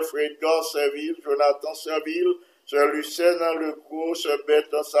Michel, frère Edgar Serville, Jonathan Serville, Sœur Lucienne en Lecaux, Sœur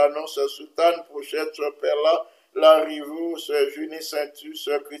Bête en Sanon, Sœur Soutane Prochette, Sœur Perla Larivou, Sœur Junie Saintu,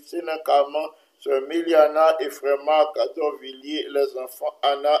 Sœur Christine Caman, Sœur Miliana et frère Marc à Dorvilliers, les enfants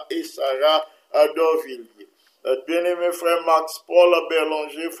Anna et Sarah à Dorvilliers. Notre bien-aimé frère Max Paul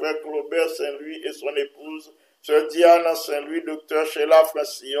Berlanger, frère Claubert Saint-Louis et son épouse, Sœur Diana Saint-Louis, docteur Sheila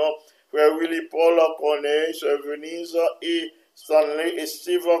Francillon, frère Willy Paul Corneille, Sœur Venise et Stanley et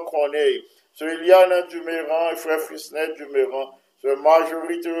Steve Corneille, Sœur Iliane Duméran et frère Frisnet Duméran, Sœur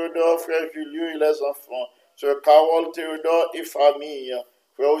Marjorie Théodore, frère Julieu et les enfants, Sœur Carole Théodore et famille,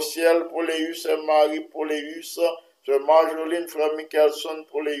 frère Ociel Poléus et Marie Poléus, Sœur Marjoline, frère Michelson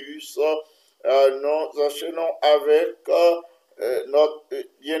Poléus. Nous enchaînons avec notre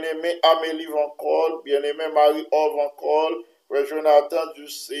bien-aimé Amélie Vancol, bien-aimé Marie-Ove Vancol, frère Jonathan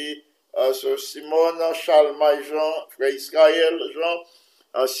Ducé, sœur Simone Chalma Jean, frère Israël Jean,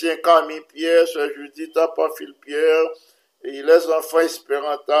 ancien Camille Pierre, sœur Judith Pamphile Pierre, et les enfants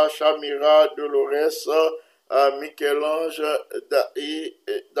Esperanta, Chamira, Dolores, Michel-Ange,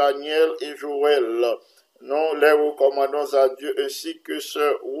 Daniel et Joël. Nous les recommandons à Dieu ainsi que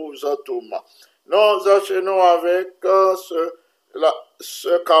sœur Rose Thomas. Nous enchaînons avec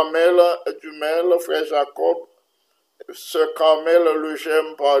sœur Carmel Dumel, frère Jacob, sœur Carmel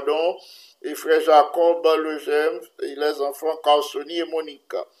Legem, pardon, et frère Jacob Legem, et les enfants Carsoni et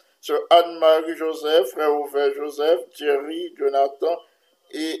Monica. Sœur Anne-Marie Joseph, frère Ouvert Joseph, Thierry, Jonathan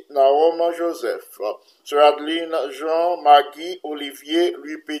et Naoma Joseph. Sœur Adeline Jean, Maggie, Olivier,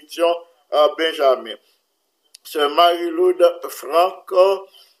 Louis Pétion, Benjamin. Sœur Marie-Loude Franck,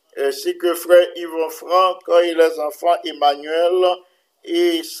 ainsi que frère Yvon Franck et les enfants Emmanuel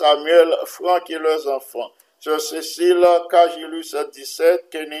et Samuel Franck et leurs enfants. Sœur Cécile Cagilus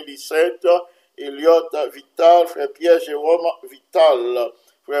 17, Kenny 17, Elliot Vital, frère Pierre Jérôme Vital,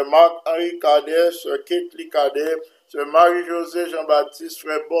 frère Marc-Henri Cadet, sœur Ketli Cadet, sœur Marie-Josée Jean-Baptiste,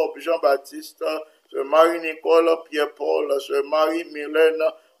 frère Bob Jean-Baptiste, sœur Marie-Nicole Pierre-Paul, sœur Marie-Mylène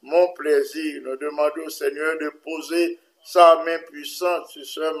Mon plaisir. Nous demandons au Seigneur de poser sa main puissante sur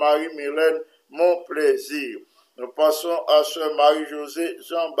sœur Marie-Mylène Mon plaisir. Nous passons à sœur Marie-Josée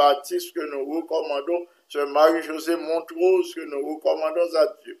Jean-Baptiste que nous recommandons, sœur Marie-Josée Montrose que nous recommandons à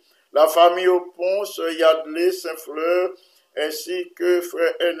Dieu. La famille au pont, sœur Yadley Saint-Fleur, ainsi que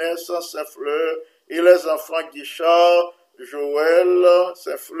frère Ernest Saint-Fleur et les enfants Guichard, Joël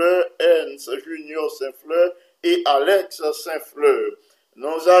Saint-Fleur, Ernst Junior Saint-Fleur et Alex Saint-Fleur.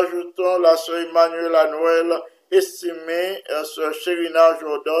 Nous ajoutons la sœur Emmanuela Noël, estimée sœur Chérina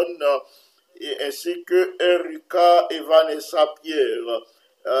Jordan, ainsi que Erika et Vanessa Pierre.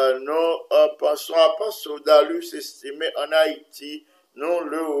 Nous pensons à Pasteur Dalus, estimé en Haïti. Nous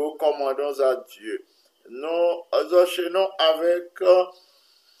le recommandons à Dieu. Nous enchaînons avec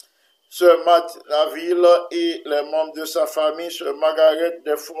sœur Marthe Naville et les membres de sa famille, sœur Margaret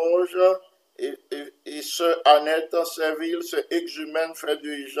Desforges, et sœur Annette Serville, sœur Exumène, frère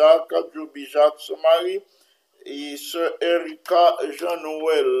de Jacques, Joby Jacques, son mari, et sœur Erika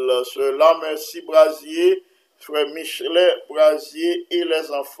Jean-Noël, sœur Lamercy Brasier, frère Michelet Brasier et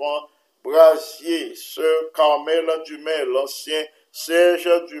les enfants Brasier, sœur Carmel Dumel, l'ancien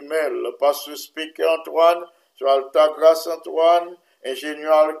Serge Dumel, pasteur Spéquet Antoine, sœur Altagrace Antoine,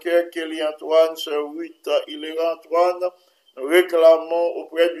 ingénieur Alker Kelly Antoine, sœur Ruth Hilaire Antoine. Nous réclamons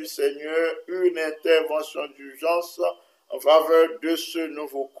auprès du Seigneur une intervention d'urgence en faveur de ce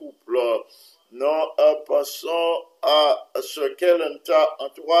nouveau couple. Nous passons à Sœur Kelenta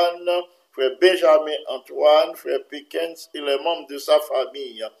Antoine, frère Benjamin Antoine, frère Pickens et les membres de sa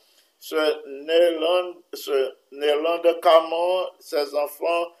famille. Sœur Nélande Camon, ses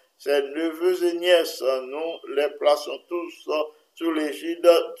enfants, ses neveux et nièces, nous les plaçons tous sous l'égide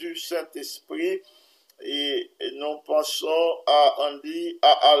du Saint-Esprit. Et nous pensons à Andy,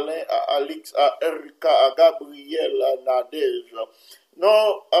 à Alain, à Alix, à Erika, à Gabriel, à Nadège. Nous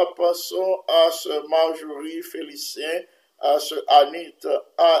pensons à ce Marjorie Félicien, à ce Anit,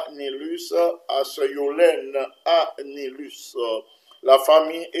 à Nilus, à ce Yolène, à Nilus. La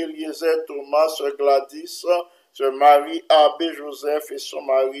famille Eliezer Thomas, ce Gladys, ce Marie Abbé Joseph et son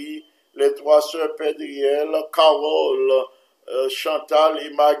mari, les trois sœurs Pédriel, Carole, Chantal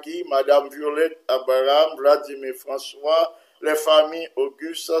et Maggie, Madame Violette Abraham, Vladimir François, les familles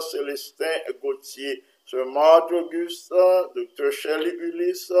Auguste, Célestin Gauthier, Sœur Marthe Auguste, Dr. Shelley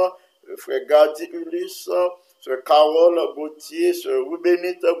Ulysse, Frère Gadi Ulysse, Sœur Carole Gauthier, Sœur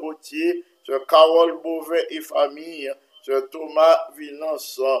Rubénite Gauthier, Sœur Carole Beauvais et famille, Sœur Thomas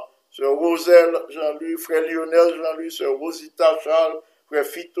Vinance, Sœur Roselle Jean-Louis, Frère Lionel Jean-Louis, Sœur Rosita Charles, Frère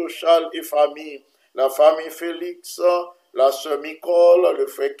Fito Charles et famille, la famille Félix, la Sœur Nicole, le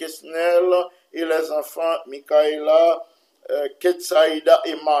Frère Kesnel et les enfants Michaela, Ketsaïda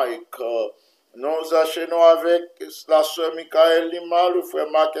et Mike. Nous enchaînons avec la Sœur Michael Lima, le Frère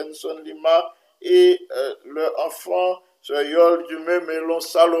Mackinson Lima et leur enfant, Sœur Yol Dumé, Mélon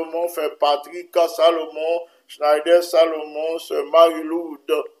Salomon, Frère Patrick Salomon, Schneider Salomon, Sœur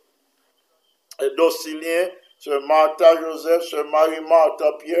Marie-Lourde Docilien, Sœur Martha Joseph, Sœur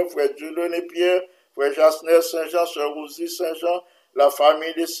Marie-Martha Pierre, Frère Dieudonné Pierre, Frère Jasner Saint-Jean, Sœur Rosie Saint-Jean, la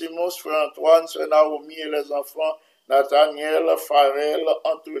famille de Simons, Frère Antoine, Sœur Naomi et les enfants Nathaniel, Farel,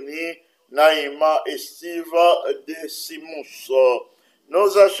 Anthony, Naïma et Steve de Simons.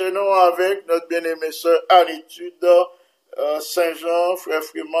 Nous enchaînons avec notre bien-aimée Sœur Anitude Saint-Jean, Frère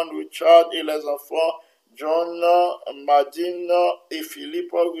Freeman Richard et les enfants John, Madine et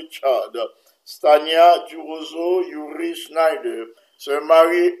Philippe Richard, Stania Durozo, Yuri Schneider, Sœur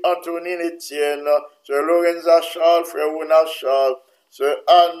Marie-Antonine Etienne, Sœur Lorenza Charles, Frère Ronald Charles, Sœur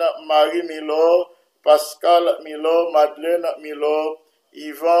Anne-Marie Milor, Pascal Milor, Madeleine Milor,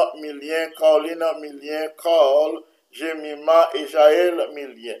 Yvan Milien, Caroline Milien, Carl, Jemima et Jaël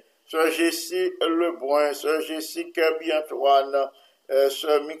Milien, Sœur Jessie Lebrun, Sœur Jessie Kirby Antoine,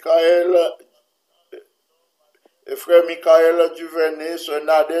 Sœur Michael, Frère Michael Duvernay, Sœur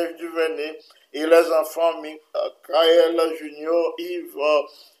Nadège Duvernay et les enfants Michael Junior, Yves,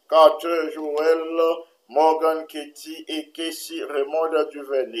 Carter, Joël, Morgan Ketty et Casey Raymond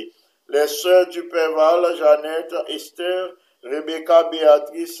Duvernay. Les sœurs du Péval, Jeannette, Esther, Rebecca,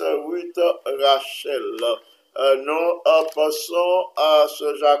 Béatrice, Ruth, Rachel. Nous passons à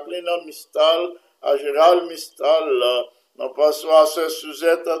Sœur Jacqueline Mistal, à Gérald Mistal. Nous passons à Sœur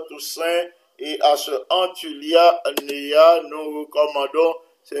Suzette Toussaint et à Sœur Antulia Néa. Nous recommandons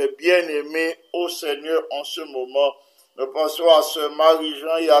ces bien-aimés au Seigneur en ce moment. Nous passons à Sœur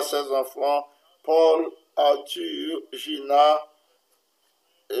Marie-Jean et à ses enfants, Paul, Arthur, Gina,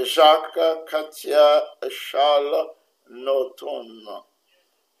 Jacques, Katia, Charles, Norton.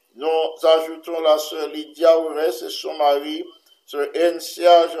 Nous ajoutons la sœur Lydia Oures et son mari, sœur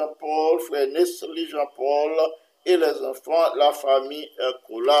Encia Jean-Paul, frère Nestlé Jean-Paul et les enfants, la famille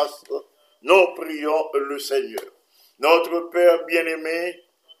Colas. Nous prions le Seigneur. Notre Père bien-aimé,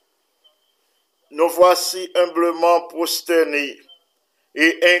 nous voici humblement prosternés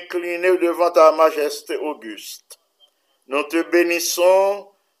et inclinés devant ta majesté auguste. Nous te bénissons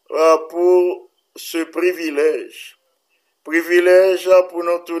pour ce privilège pour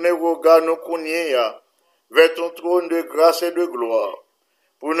nous tourner au regard nous connaître vers ton trône de grâce et de gloire,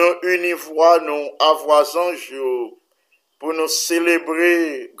 pour nous unir voix nous à voix anges, pour nous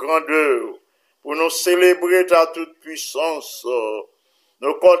célébrer grandeur, pour nous célébrer ta toute puissance.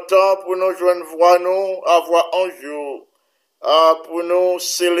 Nous comptons pour nous joindre voix nous à voix anges, pour nous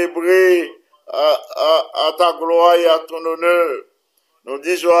célébrer à ta gloire et à ton honneur. Nous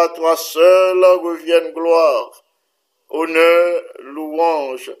disons à toi seul revienne gloire, honneur,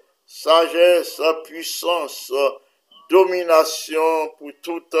 louange, sagesse, puissance, domination pour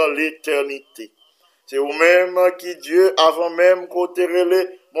toute l'éternité. C'est vous-même qui Dieu, avant même qu'on terre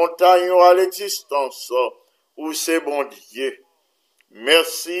les montagnes à l'existence, où c'est bon Dieu.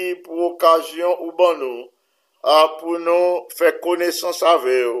 Merci pour l'occasion ou bon nous, pour nous faire connaissance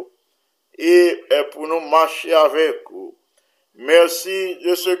avec vous et pour nous marcher avec vous. Merci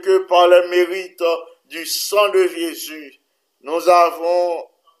de ce que par le mérite du sang de Jésus, nous avons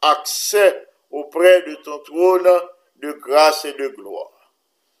accès auprès de ton trône de grâce et de gloire.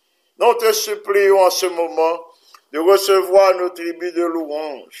 Nous te supplions en ce moment de recevoir nos tribus de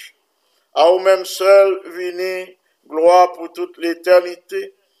louange. À vous-même seul, venez, gloire pour toute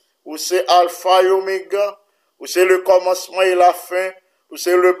l'éternité, où c'est Alpha et Oméga, où c'est le commencement et la fin, où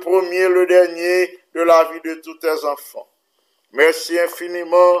c'est le premier et le dernier de la vie de tous tes enfants. Merci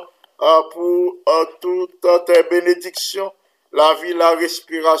infiniment pour toutes tes bénédictions, la vie, la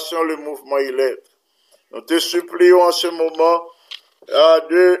respiration, le mouvement et l'être. Nous te supplions en ce moment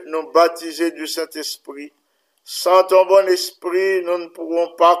de nous baptiser du Saint-Esprit. Sans ton bon esprit, nous ne pourrons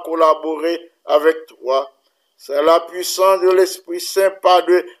pas collaborer avec toi. C'est la puissance de l'Esprit Saint par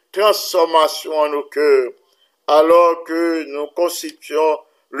de transformation en nos cœurs, alors que nous constituons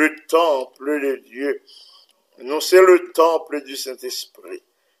le temple de Dieu. Nous, c'est le temple du Saint-Esprit.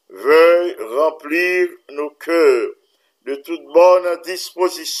 Veuille remplir nos cœurs de toute bonne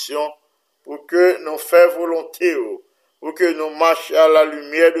disposition pour que nous fassions volonté, pour que nous marchions à la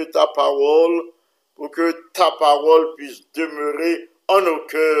lumière de ta parole, pour que ta parole puisse demeurer en nos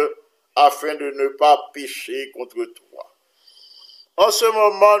cœurs afin de ne pas pécher contre toi. En ce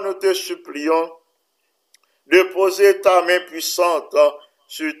moment, nous te supplions de poser ta main puissante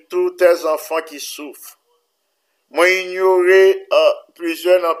sur tous tes enfants qui souffrent. Moi, ignorer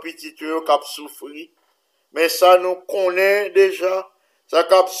plusieurs en petit qui ont souffri, mais ça nous connaît déjà, ça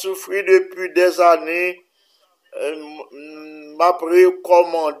qui a souffri depuis des années, m'a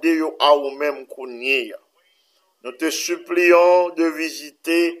précommandé à vous-même qu'on. Nous te supplions de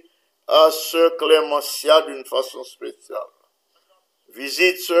visiter ce Clémentia d'une façon spéciale.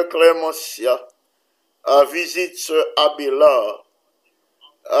 Visite ce Clémentia, visite ce Abélard,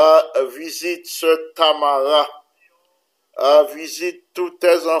 visite ce Tamara, visite tous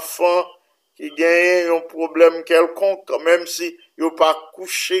tes enfants qui gagnent un problème quelconque, même si ils n'ont pas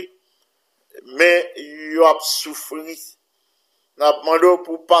couché, mais ils ont souffert. Nous demandons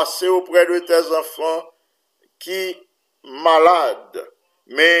pour passer auprès de tes enfants qui malades,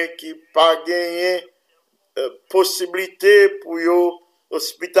 mais qui pas gagné possibilité pour yo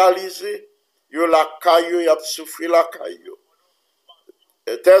hospitaliser, yo la caillou, y a souffrir la caillou.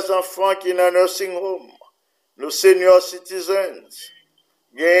 Tes enfants qui dans nursing home, nos senior citizens,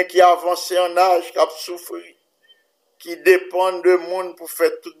 qui avancent en âge, qui a souffert, qui dépendent de monde pour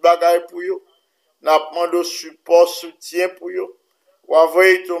faire toute bagaille pour yo, n'a demandé support, soutien pour yo, ou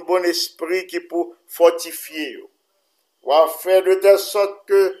envoyer ton bon esprit qui pour fortifier yo. Ou faire de telle sorte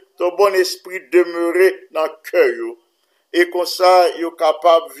que ton bon esprit demeure dans le cœur. Et comme ça, il est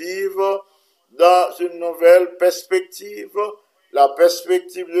capable de vivre dans une nouvelle perspective, la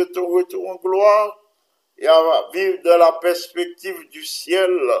perspective de ton retour en gloire, et à vivre dans la perspective du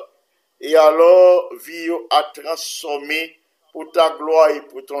ciel, et alors vivre à transformer pour ta gloire et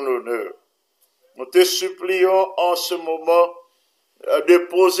pour ton honneur. Nous te supplions en ce moment de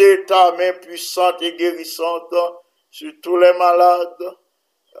poser ta main puissante et guérissante sur tous les malades,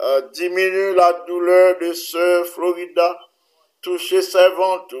 diminue la douleur de ce Florida, toucher ses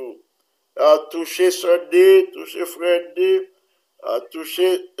ventouses, toucher ce D, toucher frère D,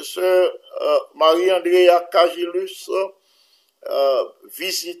 toucher ce Marie-Andrea Cagilus,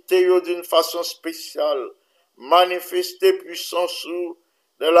 visiter d'une façon spéciale, manifester puissance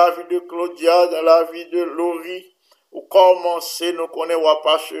dans la vie de Claudia, dans la vie de Laurie, ou commencer nous connaître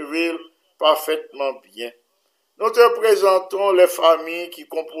pas cheville parfaitement bien. Nous te présentons les familles qui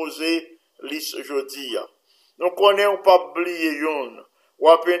composaient liste jeudi. Nous connaissons pas oublier yon, ou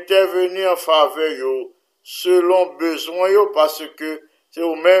à intervenir en faveur yo, selon besoin yo, parce que c'est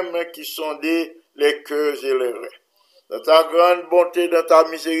eux-mêmes qui sont les cœurs et les reins. Dans ta grande bonté, dans ta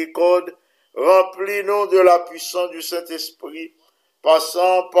miséricorde, remplis-nous de la puissance du Saint-Esprit,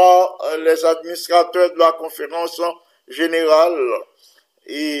 passant par les administrateurs de la conférence générale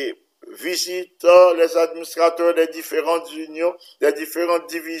et visite les administrateurs des différentes unions, des différentes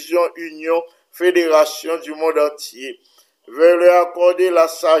divisions, unions, fédérations du monde entier. Veuillez leur accorder la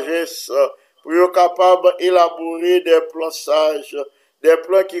sagesse pour être capable d'élaborer des plans sages, des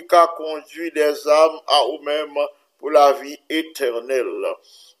plans qui conduisent des âmes à eux-mêmes pour la vie éternelle.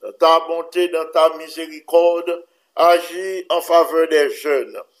 Dans ta bonté, dans ta miséricorde, agis en faveur des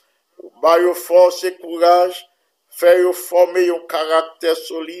jeunes. Baille force et courage, fais former un caractère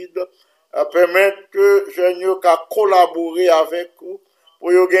solide, permettre que jeunes ka collaborer avec vous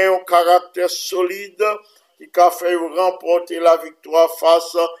pour gagner un caractère solide qui a fait remporter la victoire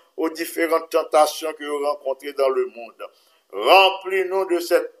face aux différentes tentations que vous rencontrez dans le monde. Remplis-nous de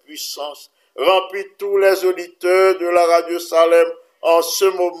cette puissance. Remplis tous les auditeurs de la Radio Salem en ce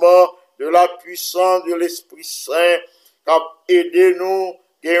moment de la puissance de l'Esprit Saint qui a aidé nous à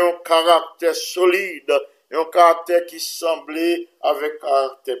gagner un caractère solide, un caractère qui semblait avec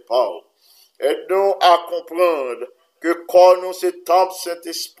caractère Paul. Aide-nous à comprendre que quand nous c'est temple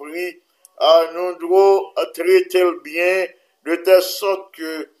Saint-Esprit, nous devons traiter le bien de telle sorte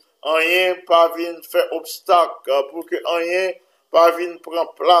que rien pas vienne faire obstacle, pour que rien pas vienne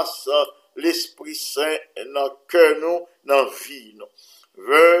prendre place l'Esprit Saint dans le cœur nous, dans la vie nous.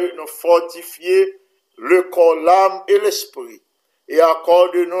 Veuille nous fortifier le corps, l'âme et l'esprit, et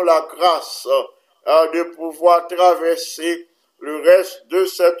accorde-nous la grâce de pouvoir traverser le reste de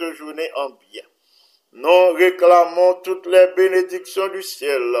cette journée en bien. Nous réclamons toutes les bénédictions du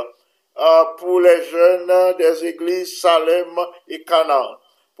ciel pour les jeunes des églises Salem et Canaan,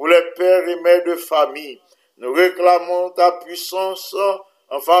 pour les pères et mères de famille. Nous réclamons ta puissance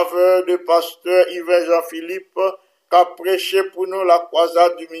en faveur de pasteur Yves Jean-Philippe qui a prêché pour nous la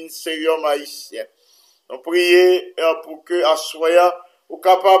croisade du ministérium haïtien. Nous prions pour que à Soya ou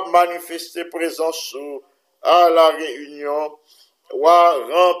capable de manifester présence à la réunion, ou à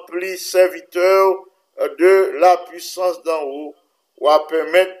remplir serviteurs de la puissance d'en haut, ou à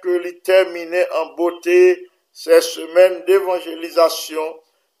permettre que les terminer en beauté ces semaines d'évangélisation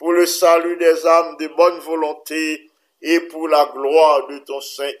pour le salut des âmes de bonne volonté et pour la gloire de ton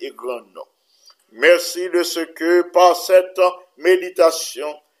saint et grand nom. Merci de ce que par cette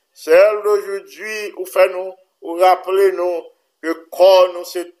méditation, celle d'aujourd'hui, ou fait-nous, ou rappelez-nous que corps nous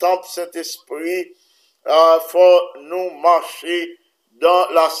c'est temple Saint-Esprit, faut nous marcher dans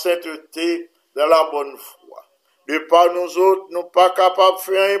la sainteté, dans la bonne foi. De par nous autres, nous pas capables de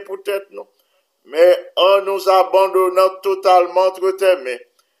faire rien peut-être nous, mais en nous abandonnant totalement entre tes mains,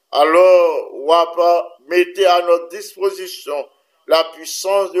 alors mettez à notre disposition la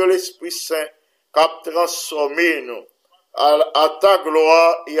puissance de l'Esprit Saint qui a transformé nous à ta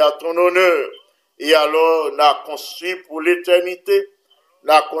gloire et à ton honneur. Et alors, on a construit pour l'éternité, on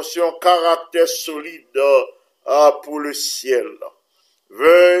a construit un caractère solide pour le ciel.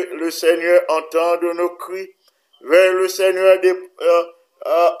 Veuille le Seigneur entendre nos cris, veuille le Seigneur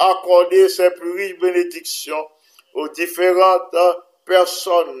accorder ses plus riches bénédictions aux différentes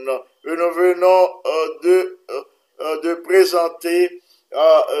personnes que nous venons de présenter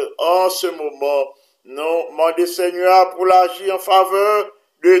en ce moment. Nous demandons Seigneur pour l'agir en faveur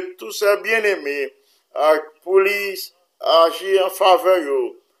de tous ces bien-aimés, pour les agir en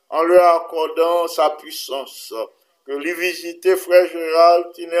faveur en leur accordant sa puissance. Que les visiter frère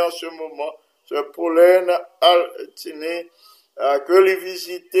Gérald Tiné en ce moment, ce Pauline Altiné, que les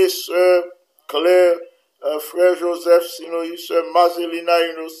visiter sœur Claire, frère Joseph Sinoï, sœur Mazelina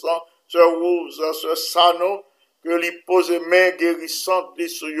Innocent, sœur Rose, sœur Sano, que les pose mains guérissantes des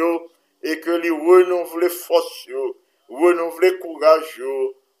suyos et que les renouveler force, renouveler courage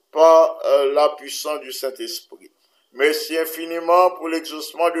par la puissance du Saint-Esprit. Merci infiniment pour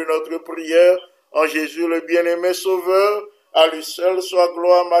l'exaucement de notre prière en Jésus le bien-aimé Sauveur. À lui seul soit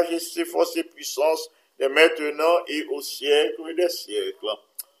gloire, majesté, force et puissance, dès maintenant et au siècle des siècles.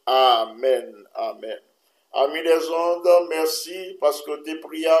 Amen. Amen. Amis des ondes, merci parce que tu as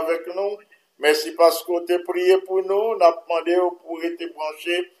prié avec nous. Merci parce que tu as prié pour nous. On a demandé pour être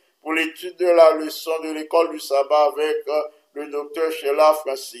branché pour l'étude de la leçon de l'école du sabbat avec le docteur Sheila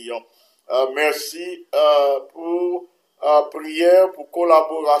Francillon. Merci pour prière, pour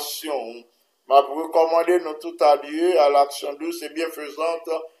collaboration. M'a recommandé nous tout à Dieu à l'action douce et bienfaisante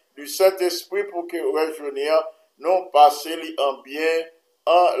du Saint-Esprit pour que rejoignir nous passer en bien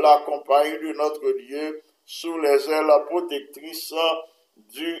en la compagnie de notre Dieu sous les ailes protectrices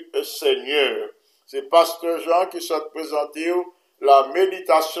du Seigneur. C'est Pasteur Jean qui s'est présenté la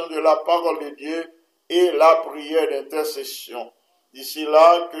méditation de la parole de Dieu et la prière d'intercession. D'ici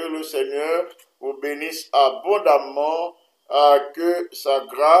là, que le Seigneur vous bénisse abondamment, que sa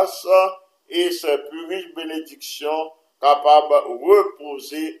grâce et ses plus riches bénédictions capables de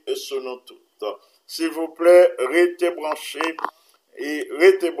reposer sur nous toutes. S'il vous plaît, restez branchés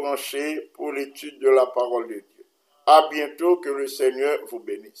pour l'étude de la parole de Dieu. À bientôt, que le Seigneur vous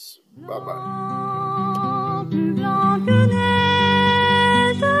bénisse. Bye bye.